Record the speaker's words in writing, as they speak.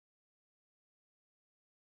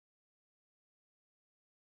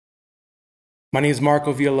My name is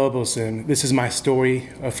Marco Villalobos, and this is my story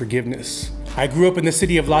of forgiveness. I grew up in the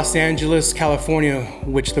city of Los Angeles, California,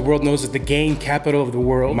 which the world knows as the gang capital of the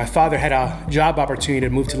world. My father had a job opportunity to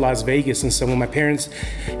move to Las Vegas, and so when my parents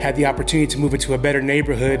had the opportunity to move into a better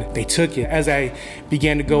neighborhood, they took it. As I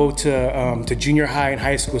began to go to junior high and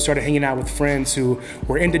high school, started hanging out with friends who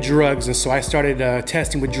were into drugs, and so I started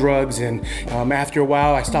testing with drugs, and after a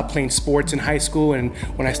while, I stopped playing sports in high school, and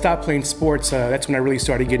when I stopped playing sports, that's when I really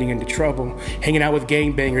started getting into trouble. Hanging out with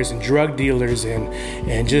gangbangers and drug dealers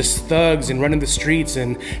and just thugs and running the streets,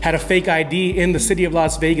 and had a fake ID in the city of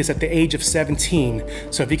Las Vegas at the age of 17.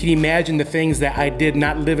 So if you can imagine the things that I did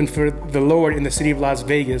not living for the Lord in the city of Las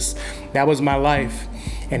Vegas, that was my life.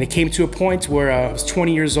 And it came to a point where I was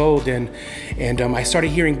 20 years old and I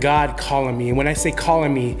started hearing God calling me. And when I say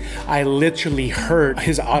calling me, I literally heard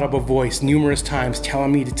his audible voice numerous times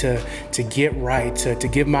telling me to get right, to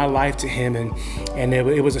give my life to him. And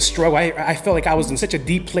it was a struggle. I felt like I was in such a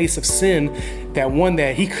deep place of sin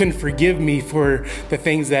that he couldn't forgive me for the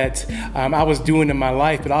things that I was doing in my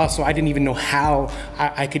life, but also I didn't even know how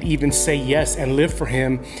I could even say yes and live for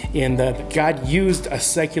him. And God used a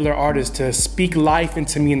secular artist to speak life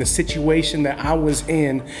into me in the situation that I was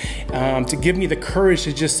in, to give me the courage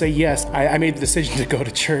to just say yes. I made the decision to go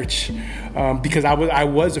to church because I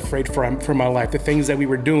was afraid for my life. The things that we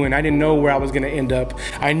were doing, I didn't know where I was going to end up.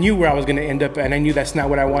 I knew where I was going to end up, and I knew that's not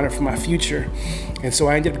what I wanted for my future. And so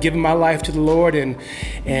I ended up giving my life to the Lord, and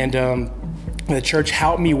the church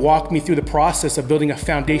helped me, walk me through the process of building a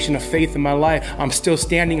foundation of faith in my life. I'm still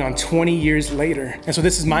standing on 20 years later. And so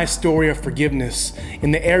this is my story of forgiveness.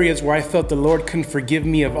 In the areas where I felt the Lord couldn't forgive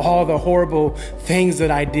me of all the horrible things that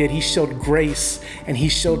I did, he showed grace and he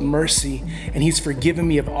showed mercy, and he's forgiven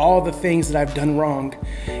me of all the things that I've done wrong.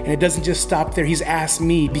 And it doesn't just stop there. He's asked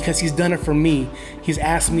me, because he's done it for me, he's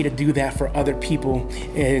asked me to do that for other people.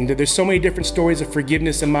 And there's so many different stories of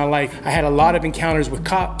forgiveness in my life. I had a lot of encounters with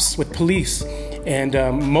cops, with police, and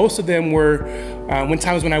most of them were when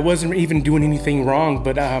times when I wasn't even doing anything wrong,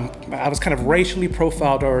 but I was kind of racially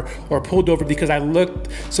profiled or pulled over because I looked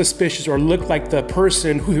suspicious or looked like the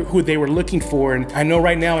person who they were looking for. And I know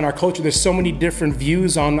right now in our culture, there's so many different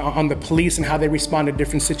views on the police and how they respond to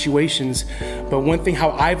different situations. But one thing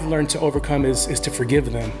how I've learned to overcome is to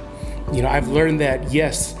forgive them. You know, I've learned that,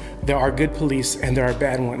 yes, there are good police and there are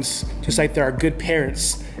bad ones. Just like there are good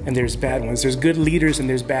parents and there's bad ones. There's good leaders and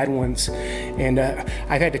there's bad ones. And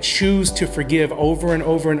I've had to choose to forgive over and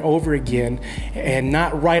over and over again, and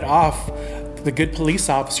not write off the good police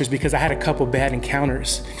officers because I had a couple bad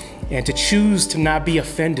encounters. And to choose to not be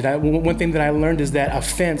offended. One thing that I learned is that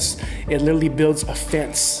offense, it literally builds a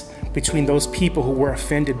fence between those people who were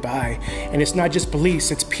offended by. And it's not just police,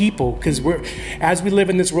 it's people, because as we live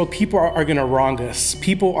in this world, people are gonna wrong us.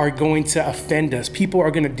 People are going to offend us. People are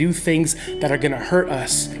gonna do things that are gonna hurt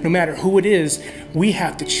us. No matter who it is, we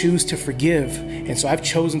have to choose to forgive. And so I've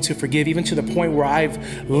chosen to forgive, even to the point where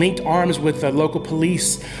I've linked arms with the local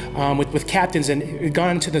police, with captains, and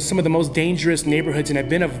gone into some of the most dangerous neighborhoods, and have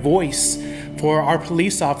been a voice for our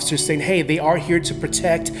police officers, saying, hey, they are here to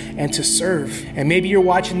protect and to serve. And maybe you're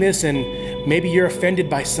watching this and maybe you're offended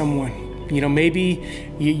by someone. You know, maybe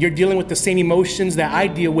you're dealing with the same emotions that I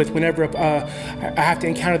deal with whenever I have to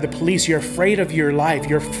encounter the police. You're afraid of your life.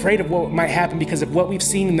 You're afraid of what might happen because of what we've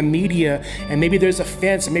seen in the media. And maybe there's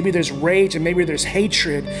offense, and maybe there's rage, and maybe there's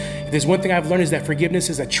hatred. There's one thing I've learned is that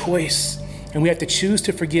forgiveness is a choice. And we have to choose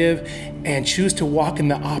to forgive and choose to walk in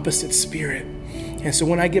the opposite spirit. And so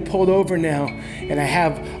when I get pulled over now and I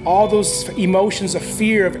have all those emotions of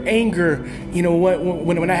fear, of anger, you know what,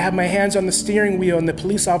 when I have my hands on the steering wheel and the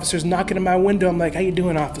police officer's knocking on my window, I'm like, how you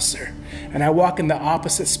doing, officer? And I walk in the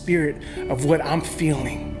opposite spirit of what I'm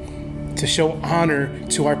feeling, to show honor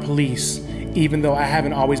to our police, even though I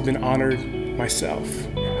haven't always been honored myself.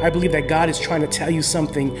 I believe that God is trying to tell you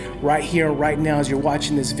something right here and right now as you're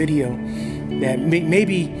watching this video, that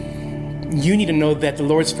maybe you need to know that the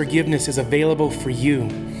Lord's forgiveness is available for you.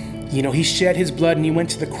 You know, he shed his blood and he went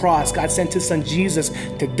to the cross. God sent his son Jesus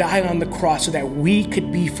to die on the cross so that we could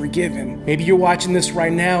be forgiven. Maybe you're watching this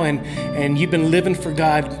right now and you've been living for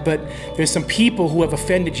God, but there's some people who have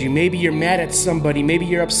offended you. Maybe you're mad at somebody. Maybe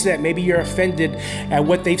you're upset. Maybe you're offended at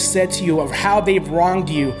what they've said to you or how they've wronged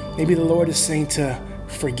you. Maybe the Lord is saying to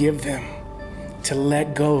forgive them, to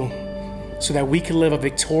let go, so that we can live a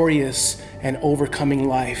victorious and overcoming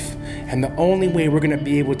life. And the only way we're gonna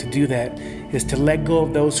be able to do that is to let go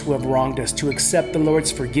of those who have wronged us, to accept the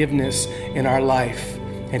Lord's forgiveness in our life,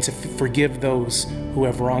 and to forgive those who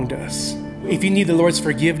have wronged us. If you need the Lord's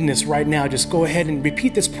forgiveness right now, just go ahead and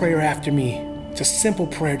repeat this prayer after me. It's a simple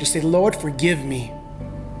prayer. Just say, Lord, forgive me.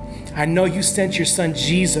 I know you sent your son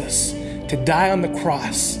Jesus to die on the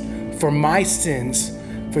cross for my sins,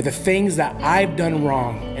 for the things that I've done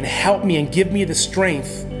wrong, and help me and give me the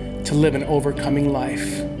strength to live an overcoming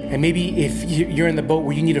life. And maybe if you're in the boat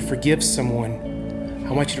where you need to forgive someone,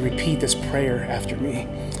 I want you to repeat this prayer after me.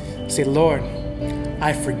 Say, Lord,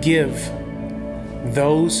 I forgive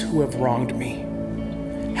those who have wronged me.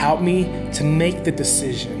 Help me to make the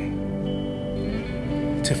decision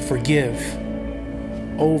to forgive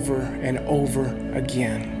over and over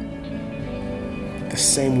again, the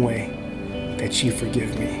same way that you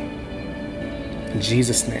forgive me. In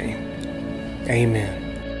Jesus' name, amen.